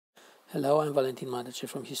Hello, I'm Valentin Mandache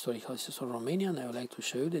from Historical Houses of Romania, and I would like to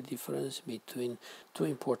show you the difference between two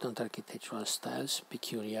important architectural styles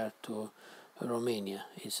peculiar to Romania.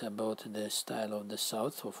 It's about the style of the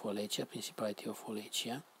south of Wallachia, Principality of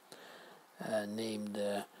Wallachia, named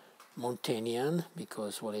Muntenian,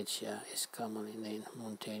 because Wallachia is commonly named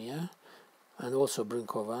Muntenia, and also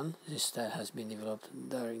Brancovan. This style has been developed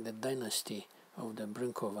during the dynasty of the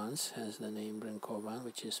Brancovans, hence the name Brancovan,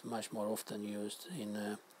 which is much more often used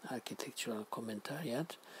in architectural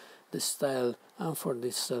commentariat. The style unfolded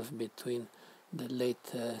itself between the late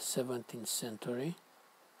 17th century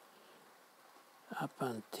up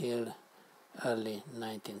until early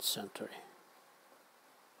 19th century.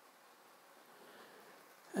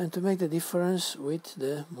 And to make the difference with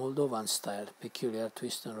the Moldovan style, peculiar to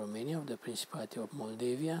Eastern Romania of the Principality of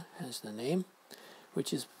Moldavia, hence the name,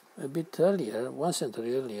 which is a bit earlier, 1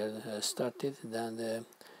 century earlier started than the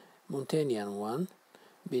Muntenian one,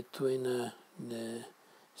 between the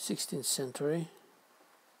 16th century,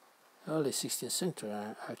 early 16th century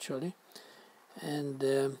actually, and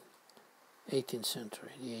the 18th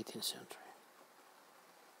century,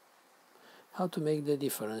 How to make the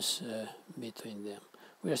difference between them?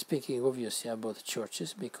 We are speaking obviously about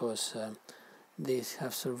churches, because these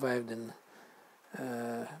have survived in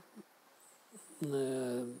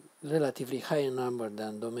relatively higher number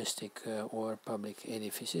than domestic or public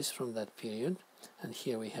edifices from that period. And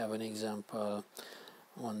here we have an example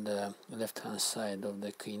on the left hand side of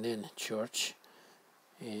the Queen Church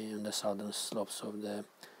in the southern slopes of the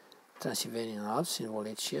Transylvanian Alps in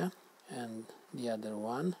Wallachia, and the other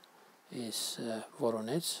one is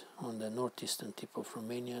Voronezh on the northeastern tip of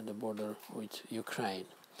Romania, the border with Ukraine.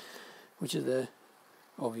 Which is the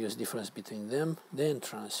obvious difference between them? The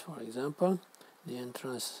entrance, for example. The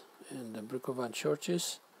entrance in the Brancovan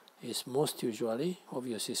churches is most usually,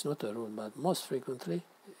 obviously it's not a rule, but most frequently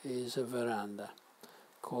is a veranda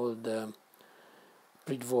called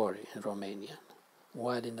pridvori in Romanian.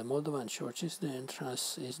 While in the Moldovan churches the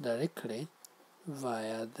entrance is directly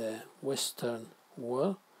via the western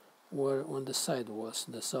wall, or on the side walls,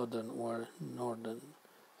 the southern or northern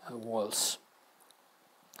walls.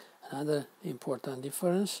 Another important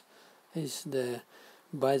difference is the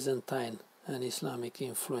Byzantine and Islamic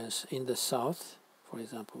influence in the south. For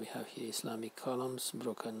example, we have here Islamic columns,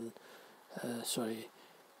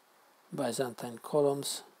 Byzantine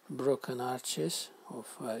columns, broken arches of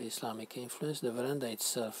Islamic influence. The veranda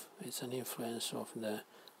itself is an influence of the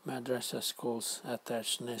madrasa schools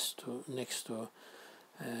attached next to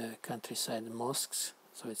countryside mosques,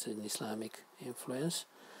 so it's an Islamic influence.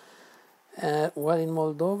 While in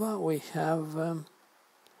Moldova we have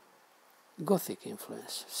Gothic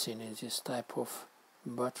influence seen in this type of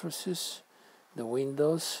buttresses. The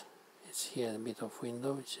windows, it's here a bit of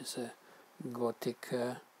window, which is a Gothic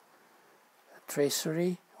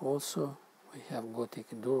tracery. Also we have Gothic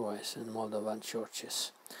doorways in Moldovan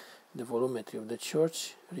churches. The volumetry of the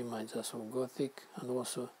church reminds us of Gothic, and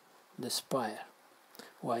also the spire.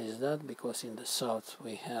 Why is that? Because in the south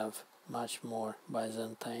we have much more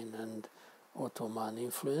Byzantine and Ottoman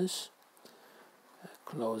influence,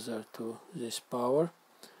 closer to this power,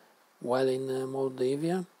 while in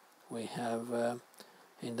Moldavia we have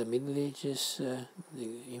in the Middle Ages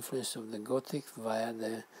the influence of the Gothic via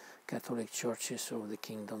the Catholic churches of the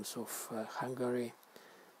kingdoms of Hungary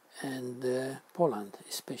and Poland,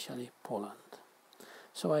 especially Poland.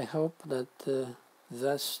 So I hope that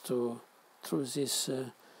through this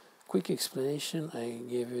quick explanation I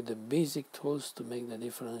gave you the basic tools to make the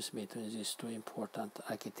difference between these two important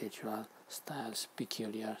architectural styles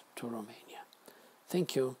peculiar to Romania.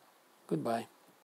 Thank you. Goodbye.